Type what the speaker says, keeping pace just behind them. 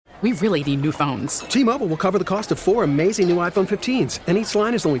We really need new phones. T-Mobile will cover the cost of 4 amazing new iPhone 15s, and each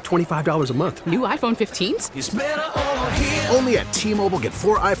line is only $25 a month. New iPhone 15s? It's better over here. Only at T-Mobile, get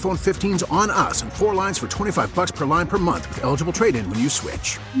 4 iPhone 15s on us and 4 lines for $25 per line per month with eligible trade-in when you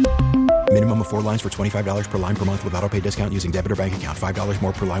switch. Minimum of 4 lines for $25 per line per month with autopay discount using debit or bank account. $5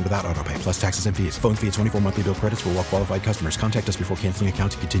 more per line without autopay, plus taxes and fees. Phone fee at 24 monthly bill credits for well-qualified customers. Contact us before canceling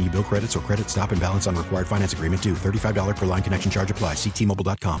account to continue bill credits or credit stop and balance on required finance agreement due. $35 per line connection charge applies. See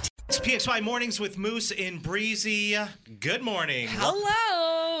T-Mobile.com. It's PXY Mornings with Moose and Breezy. Good morning.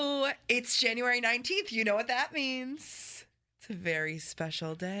 Hello. It's January 19th. You know what that means. It's a very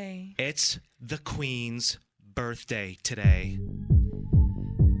special day. It's the Queen's birthday today.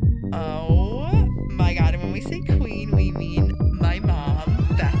 Oh, my God. And when we say queen, we mean my mom,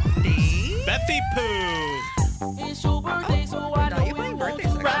 Bethy. Bethy Pooh. It's your birthday, so I know we want to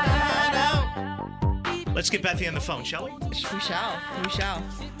ride out. Let's get Bethy on the phone, shall we? We shall. We shall.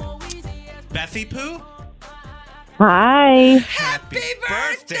 Bethy Pooh. Hi. Happy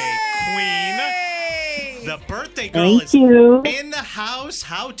birthday, Queen. The birthday girl Thank is you. in the house.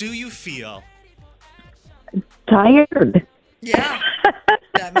 How do you feel? Tired. Yeah,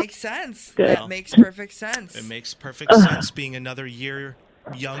 that makes sense. Good. That makes perfect sense. It makes perfect sense being another year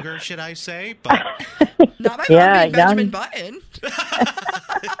younger, should I say? But Not my mom Yeah, being Benjamin young. Button.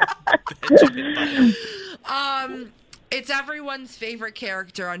 Benjamin Button. It's everyone's favorite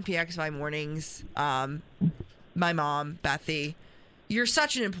character on PXY Mornings. My mom, Bethy. You're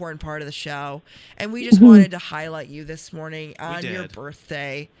such an important part of the show, and we just wanted to highlight you this morning on your did.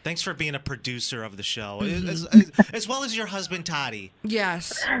 birthday. Thanks for being a producer of the show, as well as your husband, Toddy.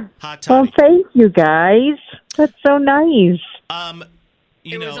 Yes. Hot Well, Toddy. thank you guys. That's so nice.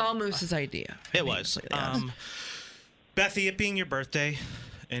 You It know, was all Moose's idea. It was. Bethy, it being your birthday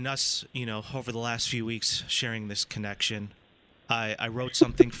and us, over the last few weeks sharing this connection, I wrote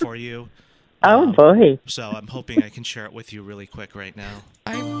something for you. Oh, boy. So I'm hoping I can share it with you really quick right now.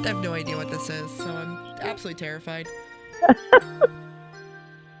 I have no idea what this is, so I'm absolutely terrified.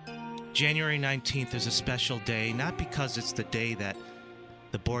 January 19th is a special day, not because it's the day that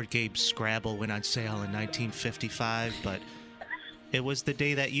the board game Scrabble went on sale in 1955, but it was the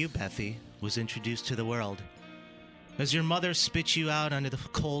day that you, Bethy, was introduced to the world. As your mother spit you out onto the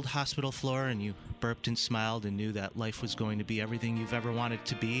cold hospital floor and you burped and smiled and knew that life was going to be everything you've ever wanted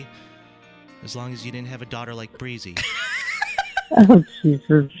to be, as long as you didn't have a daughter like Breezy. Oh,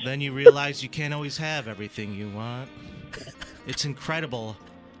 Jesus. Then you realize you can't always have everything you want. It's incredible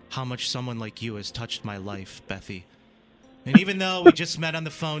how much someone like you has touched my life, Bethy. And even though we just met on the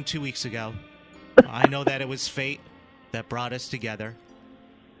phone 2 weeks ago, I know that it was fate that brought us together.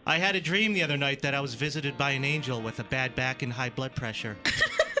 I had a dream the other night that I was visited by an angel with a bad back and high blood pressure.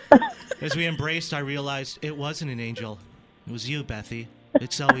 As we embraced, I realized it wasn't an angel. It was you, Bethy.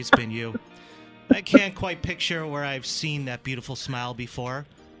 It's always been you. I can't quite picture where I've seen that beautiful smile before,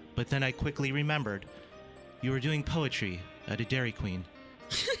 but then I quickly remembered. You were doing poetry at a Dairy Queen.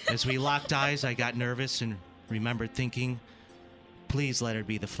 As we locked eyes, I got nervous and remembered thinking, please let her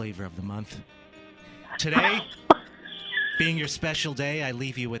be the flavor of the month. Today, being your special day, I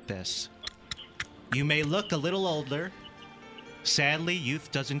leave you with this. You may look a little older. Sadly, youth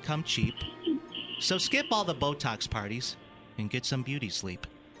doesn't come cheap. So skip all the Botox parties and get some beauty sleep.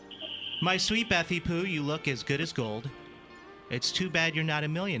 My sweet Bethy Pooh, you look as good as gold. It's too bad you're not a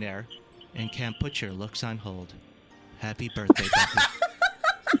millionaire and can't put your looks on hold. Happy birthday, Bethy.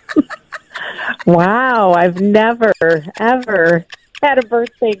 Wow. I've never, ever had a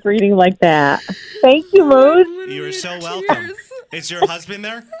birthday greeting like that. Thank you, Moose. You are so welcome. Is your husband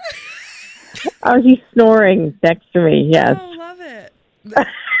there? Oh, he's snoring next to me. Yes. Oh, love it.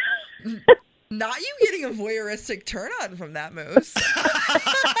 Not you getting a voyeuristic turn on from that, Moose.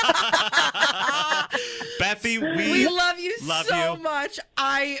 Bethy, We love you love so you. much.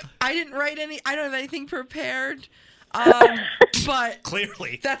 I didn't write I don't have anything prepared. But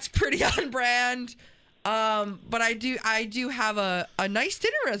Clearly. that's pretty on brand. But I do have a nice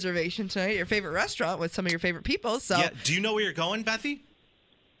dinner reservation tonight at your favorite restaurant with some of your favorite people. So Yeah. Do you know where you're going, Bethy?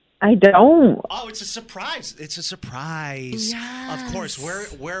 I don't. Oh, it's a surprise. It's a surprise. Yes. Of course.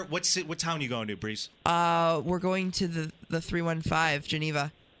 What town are you going to, Breeze? we're going to the 315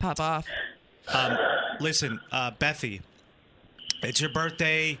 Geneva. Pop off. Listen, Bethy, it's your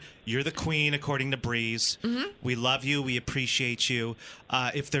birthday. You're the queen, according to Breeze. Mm-hmm. We love you. We appreciate you.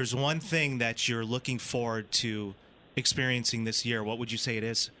 If there's one thing that you're looking forward to experiencing this year, what would you say it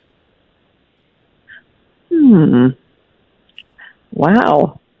is?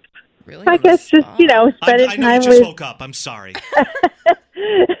 Wow. Really? I guess just, spending I know time you just with woke up. I'm sorry.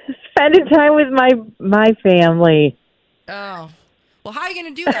 spending time with my family. Oh. Well, how are you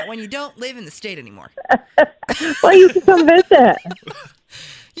going to do that when you don't live in the state anymore? Well, you can come visit.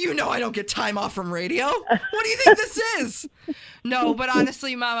 You know I don't get time off from radio. What do you think this is? No, but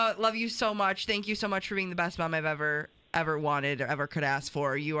honestly, Mama, love you so much. Thank you so much for being the best mom I've ever wanted or ever could ask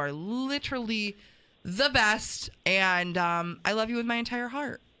for. You are literally the best, and I love you with my entire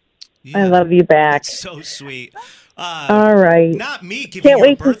heart. I love you back. So sweet. All right. Not me giving Can't you a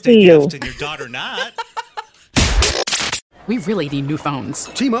wait to birthday see you. gift and your daughter not. We really need new phones.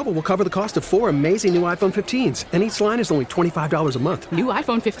 T-Mobile will cover the cost of 4 amazing new iPhone 15s, and each line is only $25 a month. New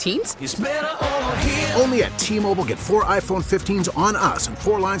iPhone 15s? It's better over here. Only at T-Mobile, get 4 iPhone 15s on us and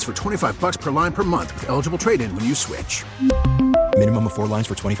 4 lines for $25 per line per month with eligible trade-in when you switch. Minimum of 4 lines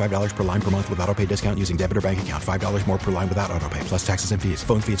for $25 per line per month with autopay discount using debit or bank account. $5 more per line without autopay, plus taxes and fees.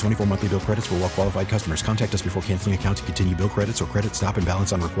 Phone fee at 24 monthly bill credits for well-qualified customers. Contact us before canceling account to continue bill credits or credit stop and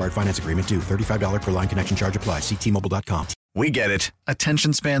balance on required finance agreement due. $35 per line connection charge applies. See T-Mobile.com. We get it.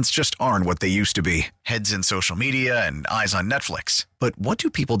 Attention spans just aren't what they used to be. Heads in social media and eyes on Netflix. But what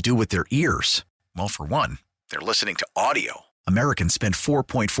do people do with their ears? Well, for one, they're listening to audio. Americans spend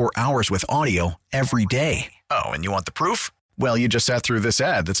 4.4 hours with audio every day. Oh, and you want the proof? Well, you just sat through this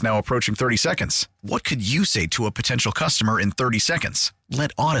ad that's now approaching 30 seconds. What could you say to a potential customer in 30 seconds?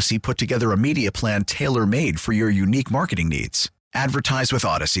 Let Odyssey put together a media plan tailor-made for your unique marketing needs. Advertise with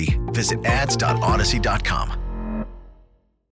Odyssey. Visit ads.odyssey.com.